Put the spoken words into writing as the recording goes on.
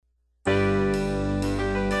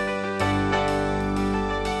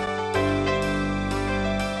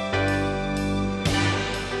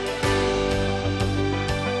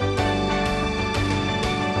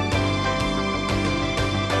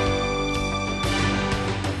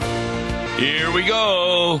Here we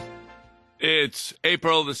go. It's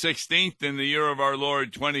April the 16th in the year of our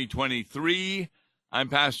Lord 2023. I'm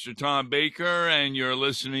Pastor Tom Baker, and you're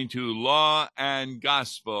listening to Law and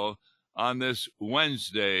Gospel on this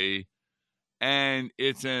Wednesday. And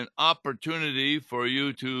it's an opportunity for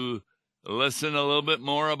you to listen a little bit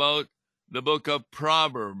more about the book of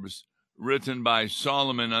Proverbs, written by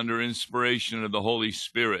Solomon under inspiration of the Holy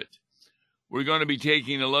Spirit. We're going to be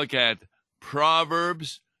taking a look at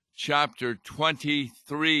Proverbs chapter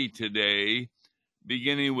 23 today,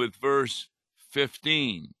 beginning with verse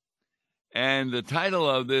 15. And the title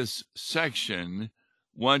of this section,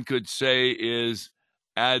 one could say, is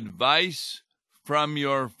Advice from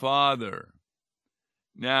Your Father.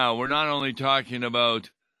 Now, we're not only talking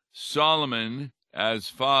about Solomon as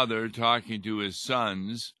father talking to his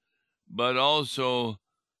sons, but also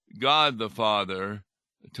God the Father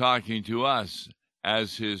talking to us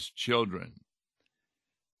as his children.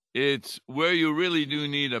 It's where you really do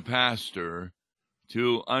need a pastor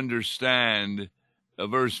to understand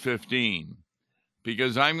verse 15,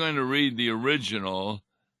 because I'm going to read the original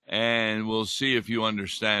and we'll see if you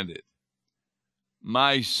understand it.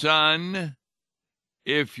 My son,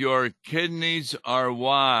 if your kidneys are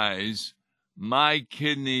wise, my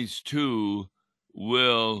kidneys too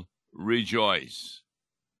will rejoice.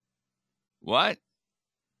 What?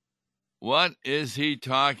 What is he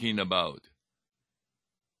talking about?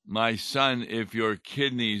 My son, if your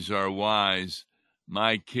kidneys are wise,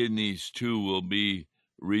 my kidneys too will be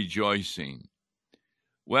rejoicing.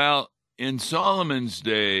 Well, in Solomon's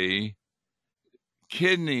day,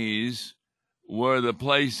 kidneys were the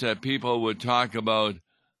place that people would talk about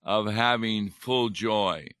of having full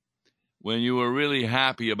joy. When you were really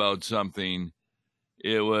happy about something,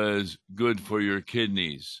 it was good for your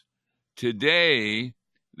kidneys. Today,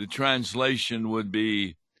 the translation would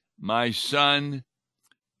be, my son,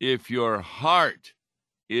 if your heart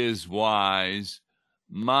is wise,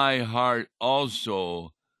 my heart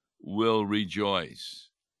also will rejoice.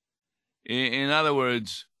 In other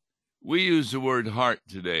words, we use the word heart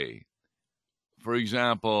today. For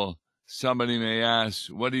example, somebody may ask,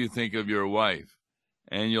 what do you think of your wife?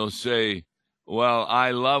 And you'll say, well, I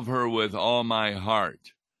love her with all my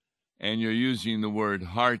heart. And you're using the word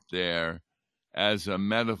heart there as a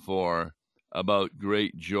metaphor about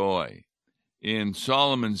great joy. In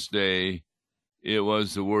Solomon's day, it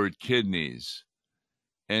was the word kidneys.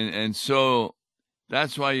 And so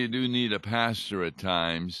that's why you do need a pastor at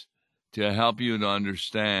times to help you to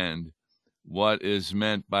understand what is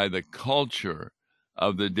meant by the culture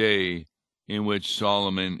of the day in which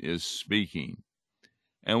Solomon is speaking.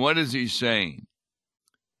 And what is he saying?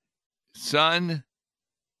 Son,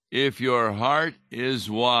 if your heart is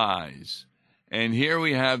wise, and here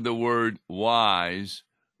we have the word wise,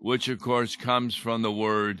 which of course comes from the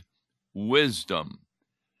word wisdom.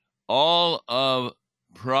 All of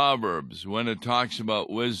Proverbs, when it talks about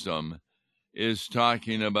wisdom, is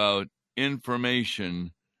talking about information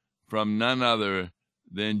from none other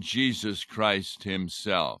than Jesus Christ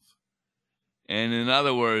himself. And in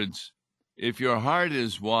other words, if your heart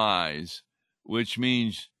is wise, which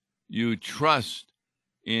means you trust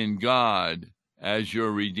in God as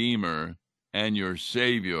your Redeemer and your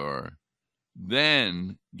Savior,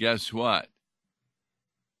 then guess what?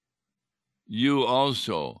 You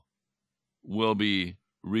also will be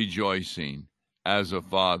rejoicing as a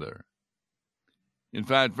father. In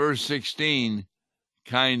fact, verse 16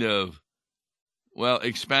 kind of,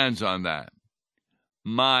 expands on that.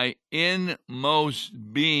 My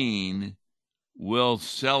inmost being will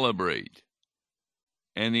celebrate.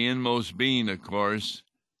 And the inmost being, of course,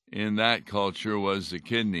 in that culture was the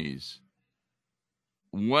kidneys.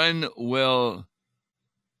 When will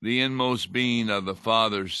the inmost being of the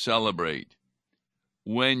Father celebrate?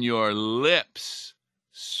 When your lips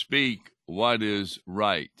speak what is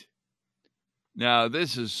right. Now,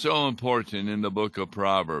 this is so important in the book of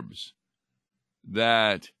Proverbs,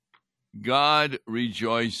 that God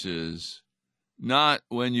rejoices not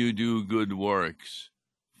when you do good works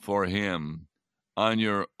for him on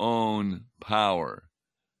your own power,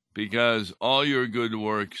 because all your good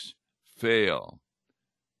works fail.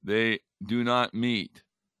 They do not meet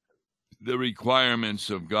the requirements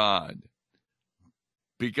of God,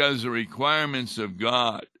 because the requirements of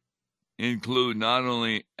God include not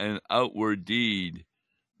only an outward deed,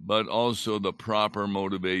 but also the proper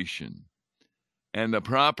motivation. And the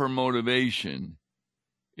proper motivation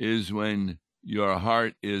is when your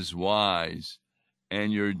heart is wise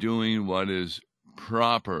and you're doing what is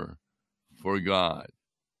proper for God.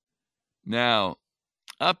 Now,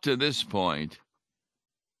 up to this point,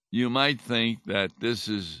 you might think that this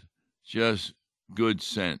is just good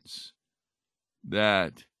sense.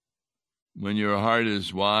 that when your heart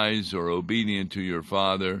is wise or obedient to your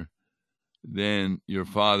father, then your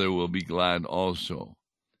father will be glad also.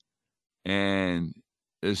 And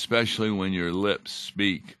especially when your lips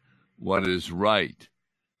speak what is right,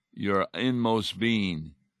 your inmost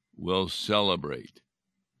being will celebrate.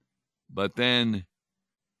 But then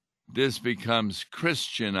this becomes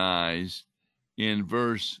Christianized in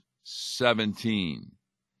verse 17.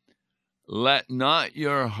 Let not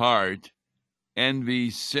your heart envy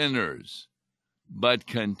sinners, but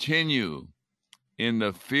continue in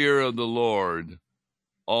the fear of the Lord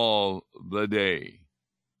all the day.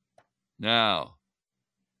 Now,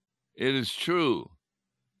 it is true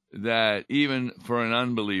that even for an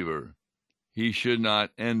unbeliever, he should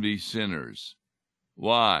not envy sinners.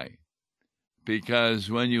 Why? Because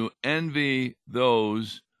when you envy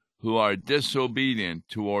those who are disobedient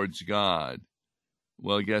towards God,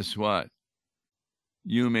 well, guess what?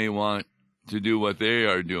 You may want to do what they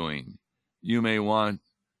are doing. You may want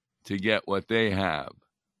to get what they have.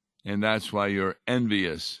 And that's why you're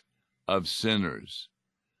envious of sinners.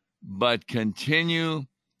 But continue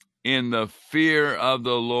in the fear of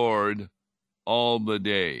the Lord all the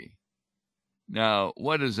day. Now,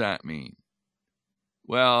 what does that mean?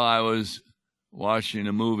 Well, I was watching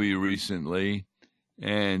a movie recently,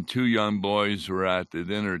 and two young boys were at the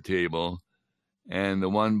dinner table, and the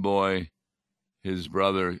one boy, his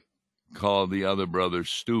brother, called the other brother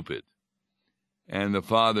stupid. And the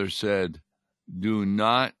father said, do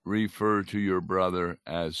not refer to your brother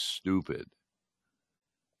as stupid.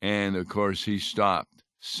 And, of course, he stopped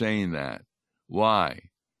saying that. Why?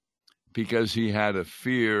 Because he had a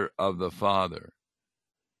fear of the Father.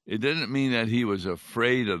 It didn't mean that he was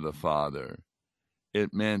afraid of the Father.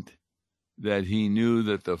 It meant that he knew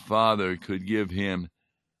that the Father could give him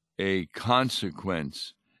a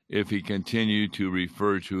consequence if he continued to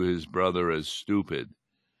refer to his brother as stupid.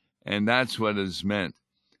 And that's what is meant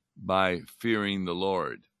by fearing the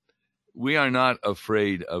Lord. We are not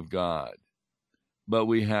afraid of God, but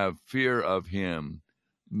we have fear of him,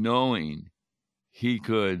 knowing he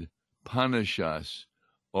could punish us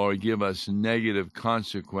or give us negative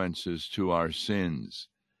consequences to our sins.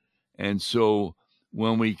 And so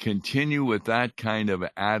when we continue with that kind of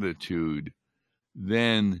attitude,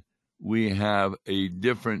 then we have a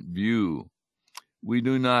different view. We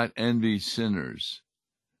do not envy sinners,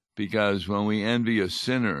 because when we envy a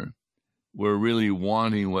sinner, we're really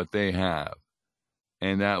wanting what they have.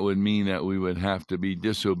 And that would mean that we would have to be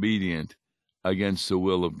disobedient against the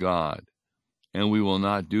will of God. And we will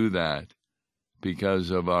not do that because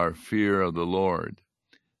of our fear of the Lord.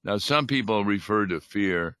 Now, some people refer to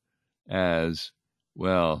fear as,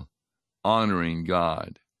 well, honoring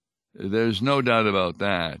God. There's no doubt about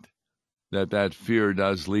that fear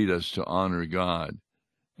does lead us to honor God.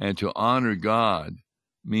 And to honor God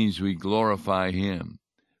means we glorify him.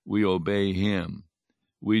 We obey him.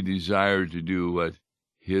 We desire to do what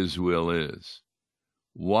his will is.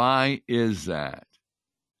 Why is that?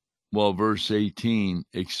 Well, verse 18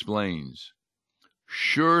 explains,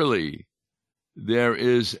 surely there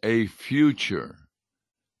is a future,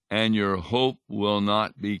 and your hope will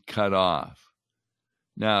not be cut off.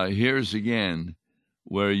 Now, here's again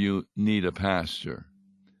where you need a pastor,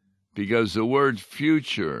 because the word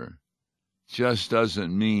future just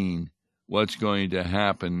doesn't mean what's going to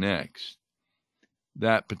happen next.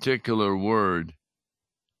 That particular word,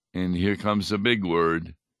 and here comes the big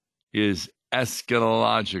word, is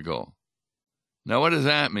eschatological. Now, what does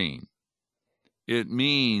that mean? It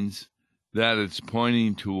means that it's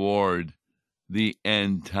pointing toward the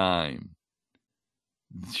end time.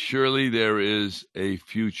 Surely there is a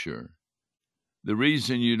future. The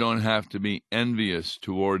reason you don't have to be envious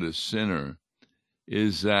toward a sinner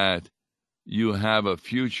is that you have a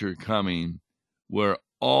future coming where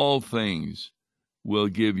all things will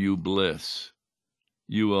give you bliss.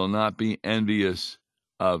 You will not be envious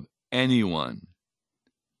of anyone.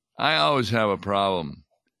 I always have a problem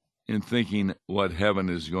in thinking what heaven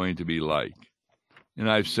is going to be like. And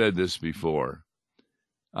I've said this before.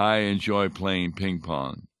 I enjoy playing ping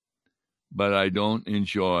pong, but I don't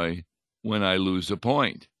enjoy when I lose a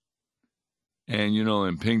point. And,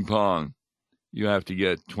 in ping pong, you have to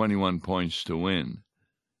get 21 points to win.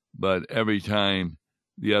 But every time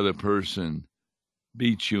the other person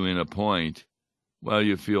beats you in a point, well,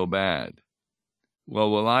 you feel bad.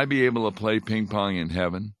 Well, will I be able to play ping pong in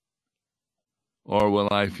heaven? Or will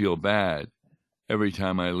I feel bad every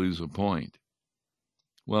time I lose a point?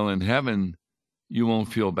 Well, in heaven, you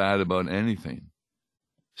won't feel bad about anything.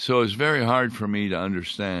 So it's very hard for me to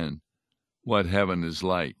understand what heaven is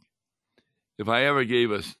like. If I ever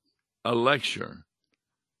gave a lecture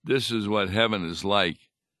this is what heaven is like,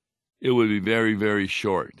 it would be very, very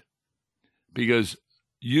short, because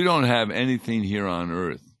you don't have anything here on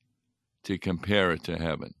earth to compare it to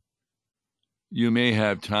heaven. You may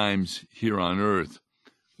have times here on earth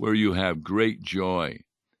where you have great joy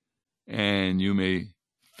and you may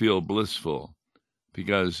feel blissful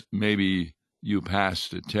because maybe you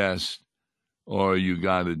passed a test, or you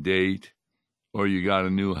got a date, or you got a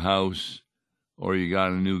new house, or you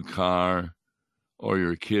got a new car, or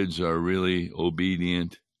your kids are really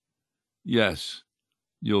obedient. Yes,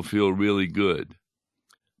 you'll feel really good.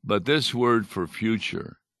 But this word for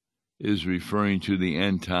future is referring to the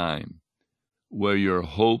end time, where your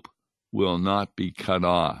hope will not be cut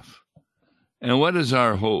off. And what is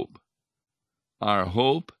our hope? Our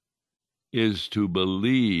hope is to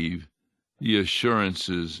believe the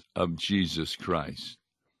assurances of Jesus Christ.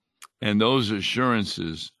 And those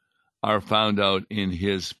assurances are found out in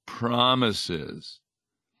his promises.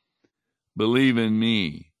 Believe in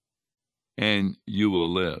me, and you will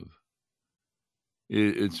live.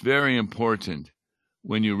 It's very important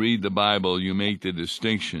when you read the Bible, you make the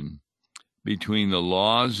distinction between the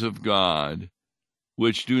laws of God,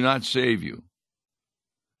 which do not save you,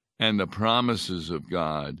 and the promises of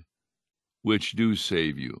God, which do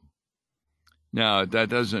save you. Now, that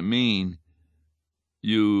doesn't mean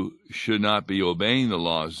you should not be obeying the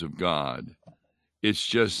laws of God. It's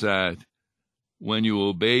just that when you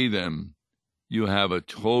obey them, you have a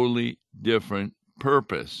totally different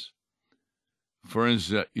purpose. For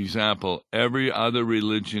example, every other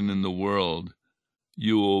religion in the world,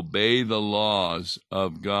 you obey the laws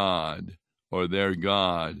of God or their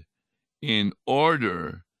God in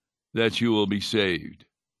order that you will be saved.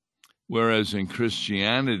 Whereas in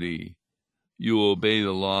Christianity, you obey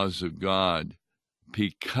the laws of God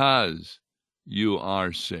because you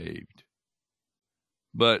are saved.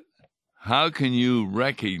 But how can you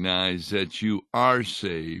recognize that you are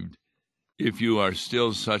saved if you are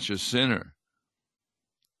still such a sinner?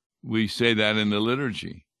 We say that in the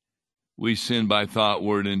liturgy. We sin by thought,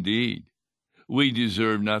 word, and deed. We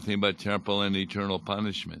deserve nothing but temporal and eternal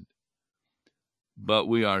punishment. But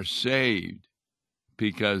we are saved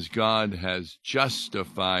because God has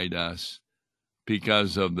justified us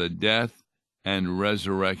because of the death and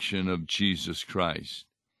resurrection of Jesus Christ.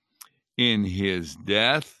 In his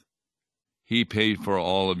death, he paid for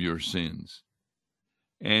all of your sins.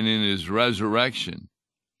 And in his resurrection,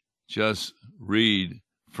 just read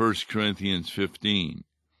 1 Corinthians 15.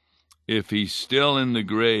 If he's still in the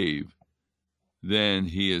grave, then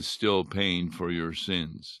he is still paying for your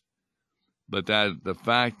sins. But that the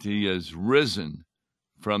fact he has risen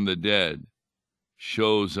from the dead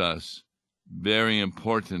shows us, very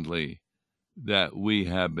importantly, that we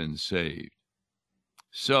have been saved.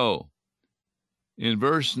 So, in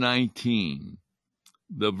verse 19,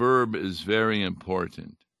 the verb is very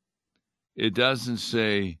important. It doesn't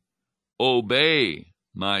say, obey,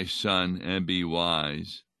 my son, and be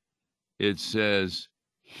wise. It says,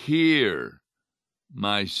 hear,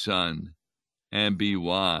 my son, and be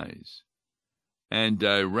wise, and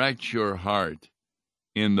direct your heart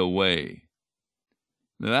in the way.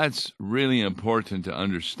 Now, that's really important to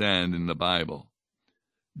understand in the Bible,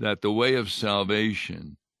 that the way of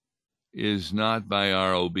salvation is not by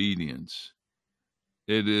our obedience.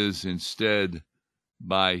 It is instead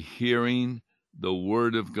by hearing the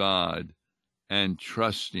Word of God and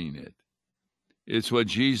trusting it. It's what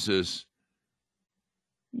Jesus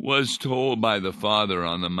was told by the Father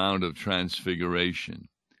on the Mount of Transfiguration.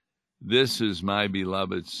 This is my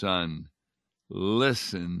beloved Son.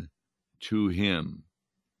 Listen to him.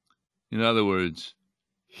 In other words,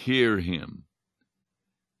 hear him.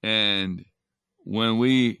 And when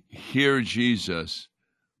we hear Jesus,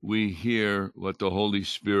 we hear what the Holy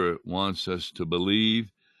Spirit wants us to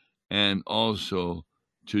believe and also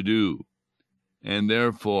to do. And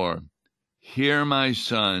therefore, hear, my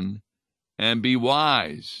son, and be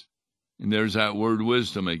wise. And there's that word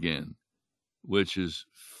wisdom again, which is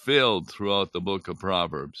filled throughout the book of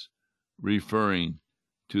Proverbs, referring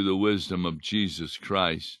to the wisdom of Jesus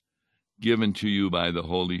Christ given to you by the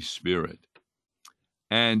Holy Spirit.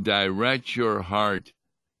 And direct your heart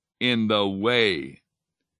in the way.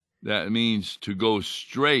 That means to go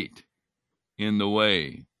straight in the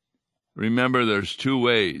way. Remember, there's two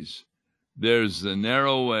ways. There's the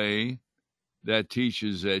narrow way that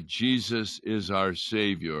teaches that Jesus is our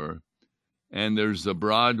Savior, and there's the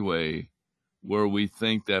broad way where we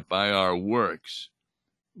think that by our works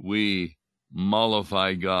we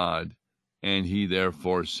mollify God and he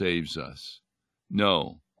therefore saves us.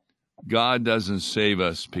 No, God doesn't save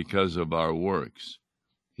us because of our works.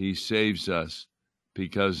 He saves us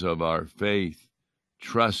because of our faith,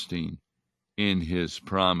 trusting in his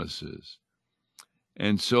promises.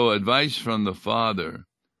 And so advice from the Father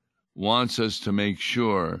wants us to make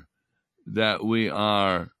sure that we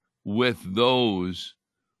are with those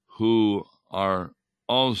who are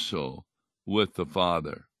also with the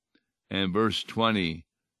Father. And verse 20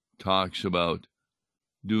 talks about,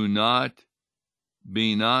 be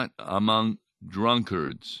not among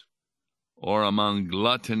drunkards or among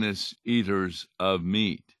gluttonous eaters of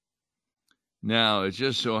meat. Now, it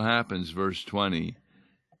just so happens, verse 20,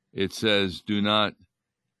 it says, do not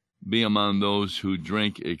be among those who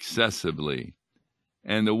drink excessively.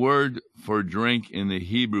 And the word for drink in the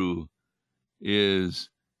Hebrew is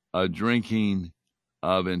a drinking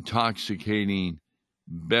of intoxicating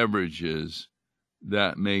beverages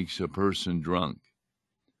that makes a person drunk,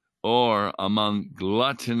 or among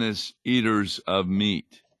gluttonous eaters of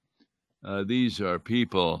meat. These are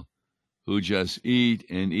people who just eat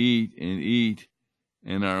and eat and eat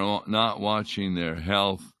and are not watching their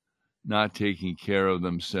health, not taking care of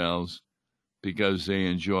themselves because they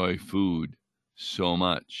enjoy food so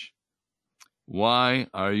much. Why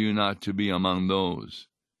are you not to be among those?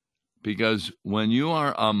 Because when you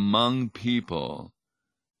are among people,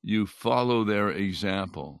 you follow their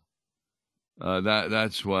example.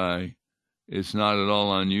 That's why it's not at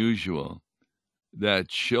all unusual that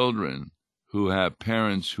children who have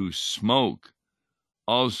parents who smoke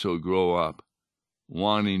also grow up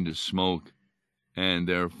wanting to smoke and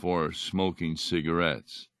therefore smoking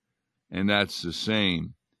cigarettes. And that's the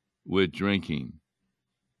same with drinking.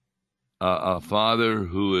 A father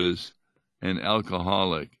who is an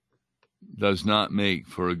alcoholic does not make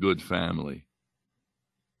for a good family.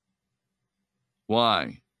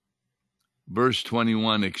 Why? Verse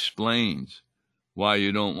 21 explains why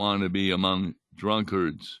you don't want to be among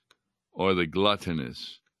drunkards or the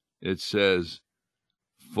gluttonous. It says,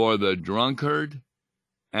 for the drunkard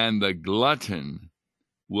and the glutton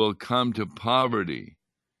will come to poverty,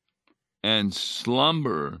 and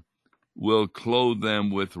slumber will clothe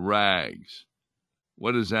them with rags.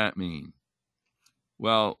 What does that mean?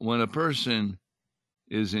 Well, when a person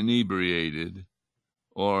is inebriated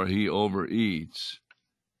or he overeats,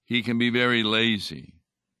 he can be very lazy.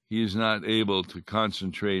 He is not able to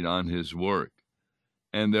concentrate on his work,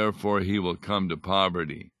 and therefore he will come to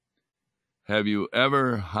poverty. Have you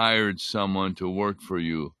ever hired someone to work for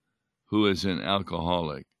you who is an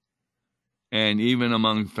alcoholic? And even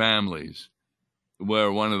among families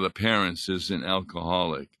where one of the parents is an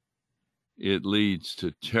alcoholic, it leads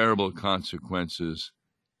to terrible consequences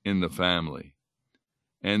in the family.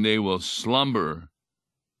 And they will slumber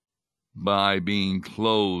by being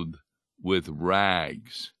clothed with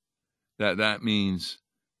rags. That means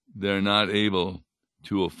they're not able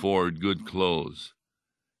to afford good clothes,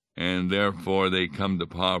 and therefore they come to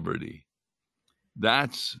poverty.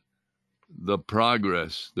 That's the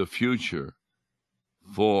progress, the future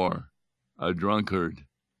for a drunkard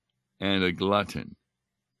and a glutton.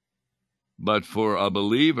 But for a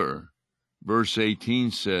believer, verse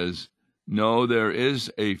 18 says, no, there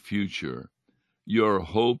is a future. Your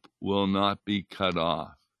hope will not be cut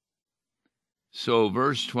off. So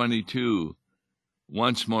verse 22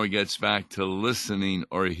 once more gets back to listening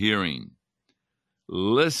or hearing.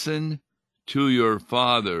 Listen to your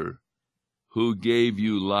Father who gave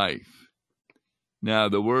you life. Now,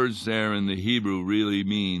 the words there in the Hebrew really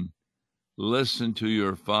mean, listen to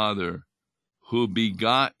your Father who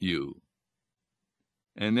begot you.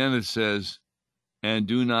 And then it says, and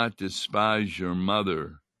do not despise your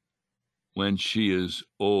mother when she is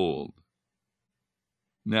old.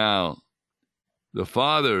 Now, the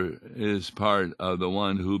Father is part of the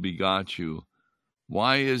one who begot you.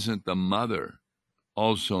 Why isn't the mother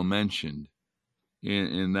also mentioned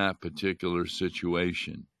in that particular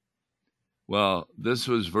situation? Well, this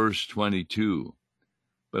was verse 22,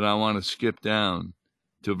 but I want to skip down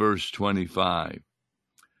to verse 25.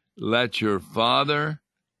 Let your father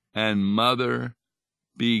and mother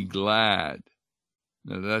be glad.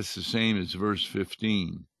 Now, that's the same as verse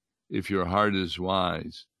 15. If your heart is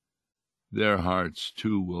wise, their hearts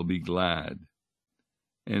too will be glad.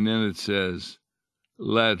 And then it says,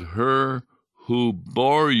 let her who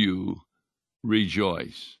bore you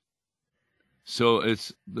rejoice. So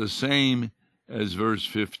it's the same as verse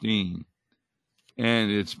 15.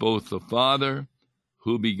 And it's both the Father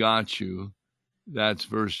who begot you, that's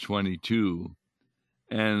verse 22,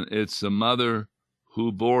 and it's the mother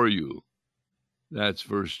who bore you, that's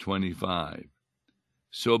verse 25.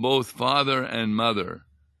 So both father and mother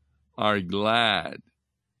are glad,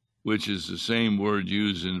 which is the same word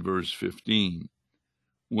used in verse 15,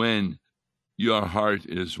 when your heart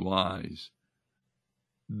is wise.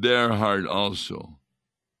 Their heart also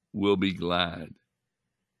will be glad,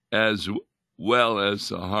 as well as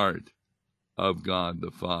the heart of God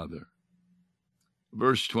the Father.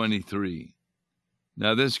 Verse 23.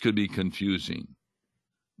 Now this could be confusing.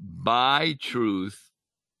 Buy truth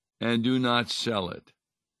and do not sell it.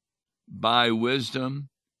 Buy wisdom,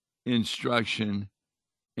 instruction,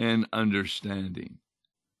 and understanding.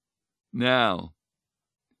 Now,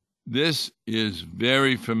 this is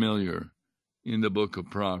very familiar in the book of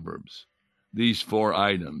Proverbs. These 4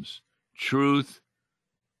 items: truth,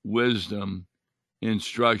 wisdom,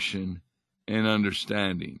 instruction, and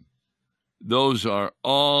understanding. Those are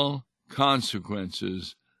all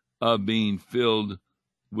consequences of being filled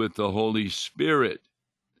with the Holy Spirit,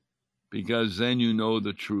 because then you know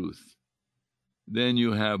the truth. Then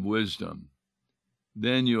you have wisdom.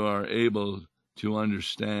 Then you are able to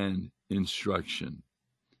understand instruction.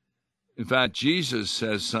 In fact, Jesus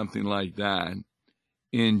says something like that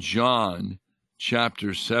in John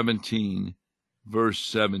chapter 17, verse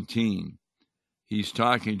 17. He's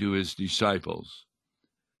talking to his disciples.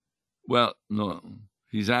 Well, no,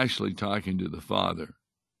 he's actually talking to the Father.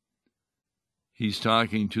 He's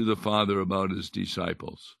talking to the Father about his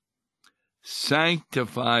disciples.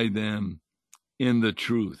 Sanctify them in the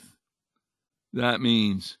truth. That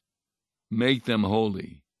means make them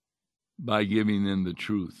holy by giving them the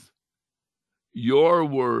truth. Your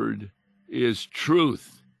word is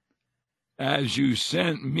truth. As you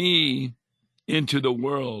sent me into the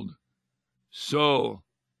world, so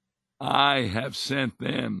I have sent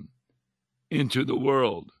them into the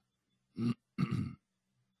world.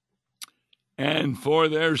 And for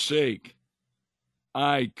their sake,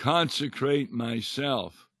 I consecrate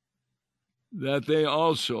myself, that they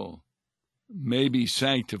also may be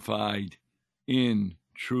sanctified in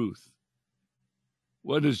truth.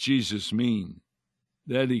 What does Jesus mean?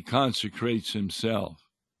 That he consecrates himself.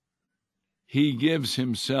 He gives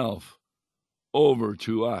himself over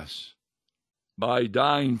to us by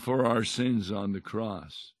dying for our sins on the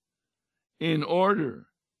cross, in order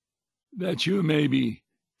that you may be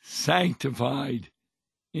sanctified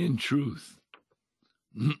in truth.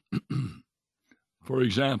 For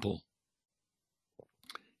example,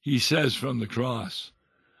 he says from the cross,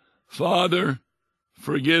 Father,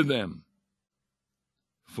 forgive them,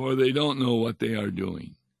 for they don't know what they are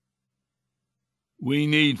doing. We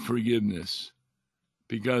need forgiveness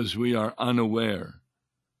because we are unaware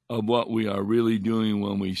of what we are really doing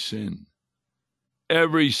when we sin.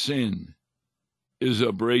 Every sin is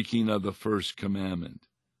a breaking of the first commandment,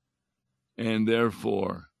 and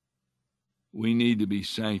therefore we need to be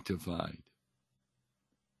sanctified.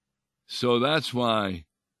 So that's why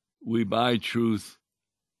we buy truth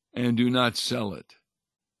and do not sell it.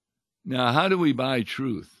 Now, how do we buy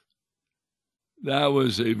truth? That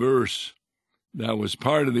was a verse that was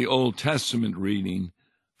part of the Old Testament reading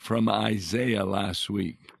from Isaiah last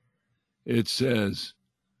week. It says,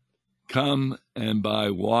 come and buy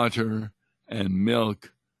water and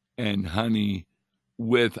milk and honey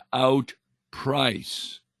without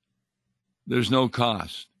price. There's no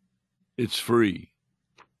cost. It's free.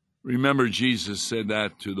 Remember, Jesus said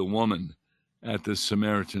that to the woman at the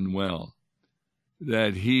Samaritan well,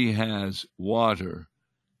 that he has water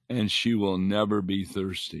and she will never be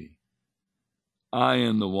thirsty. I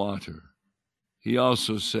am the water. He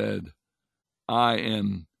also said, I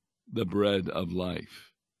am the bread of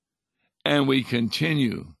life. And we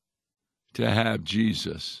continue to have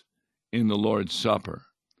Jesus in the Lord's Supper,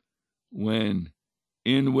 when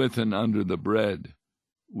in, with, and under the bread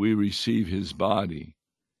we receive his body,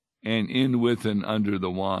 and in, with, and under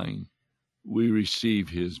the wine we receive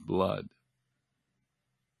his blood.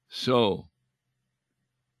 So,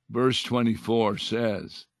 verse 24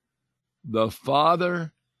 says, the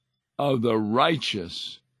Father of the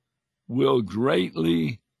righteous will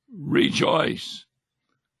greatly rejoice.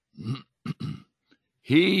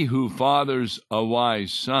 He who fathers a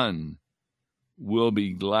wise son will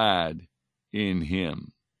be glad in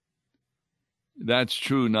him. That's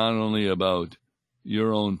true not only about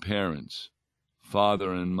your own parents,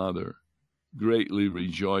 father and mother, greatly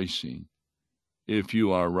rejoicing if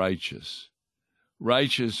you are righteous.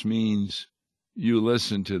 Righteous means you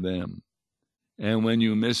listen to them, and when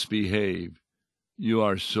you misbehave, you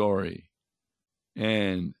are sorry,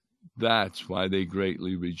 and that's why they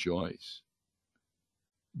greatly rejoice.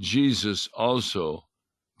 Jesus also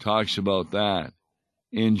talks about that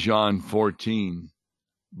in John 14,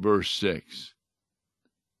 verse 6.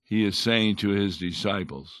 He is saying to his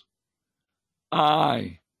disciples,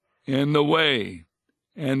 I am the way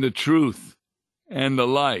and the truth and the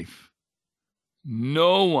life.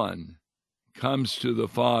 No one comes to the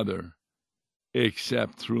Father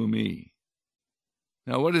except through me.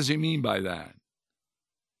 Now, what does he mean by that?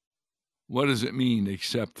 What does it mean,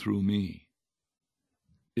 except through me?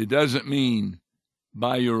 It doesn't mean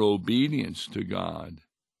by your obedience to God.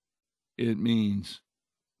 It means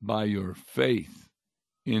by your faith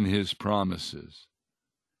in his promises.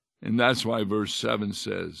 And that's why verse 7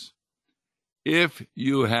 says, if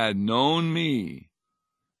you had known me,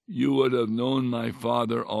 you would have known my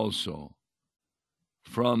Father also.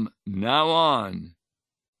 From now on,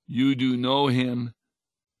 you do know him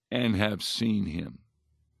and have seen him.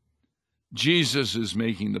 Jesus is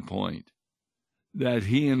making the point that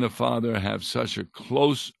he and the Father have such a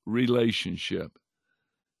close relationship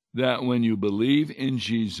that when you believe in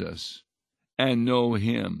Jesus and know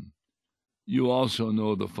him, you also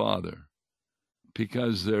know the Father,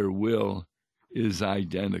 because their will is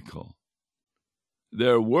identical.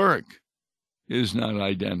 Their work is not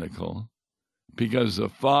identical, because the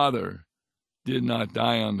Father did not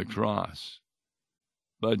die on the cross,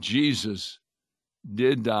 but Jesus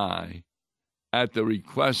did die at the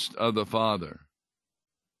request of the Father.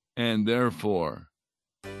 And therefore,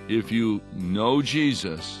 if you know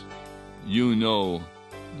Jesus, you know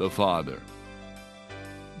the Father.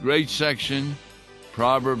 Great section,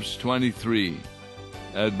 Proverbs 23.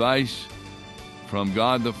 Advice from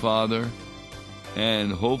God the Father,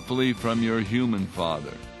 and hopefully from your human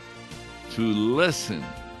father, to listen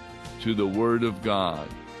to the Word of God,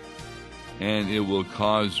 and it will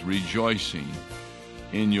cause rejoicing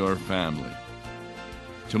in your family.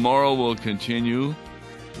 Tomorrow we'll continue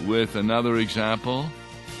with another example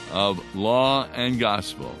of law and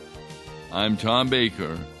gospel. I'm Tom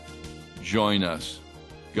Baker. Join us.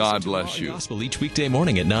 God bless you. Gospel each weekday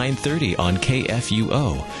morning at 9:30 on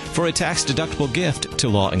KFUO. For a tax-deductible gift to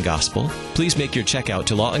Law and Gospel, please make your check out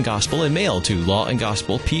to Law and Gospel and mail to Law and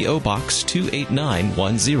Gospel, P.O. Box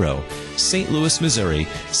 28910, St. Louis, Missouri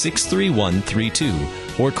 63132,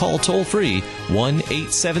 or call toll-free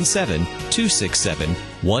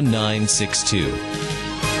 1-877-267-1962.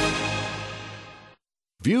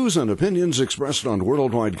 Views and opinions expressed on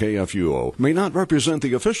Worldwide KFUO may not represent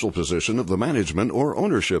the official position of the management or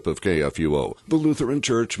ownership of KFUO, the Lutheran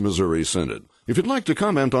Church Missouri Synod. If you'd like to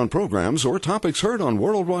comment on programs or topics heard on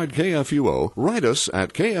Worldwide KFUO, write us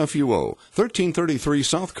at KFUO, 1333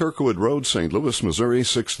 South Kirkwood Road, St. Louis, Missouri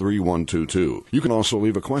 63122. You can also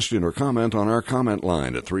leave a question or comment on our comment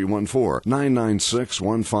line at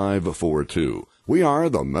 314-996-1542. We are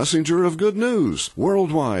the messenger of good news,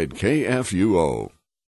 Worldwide KFUO.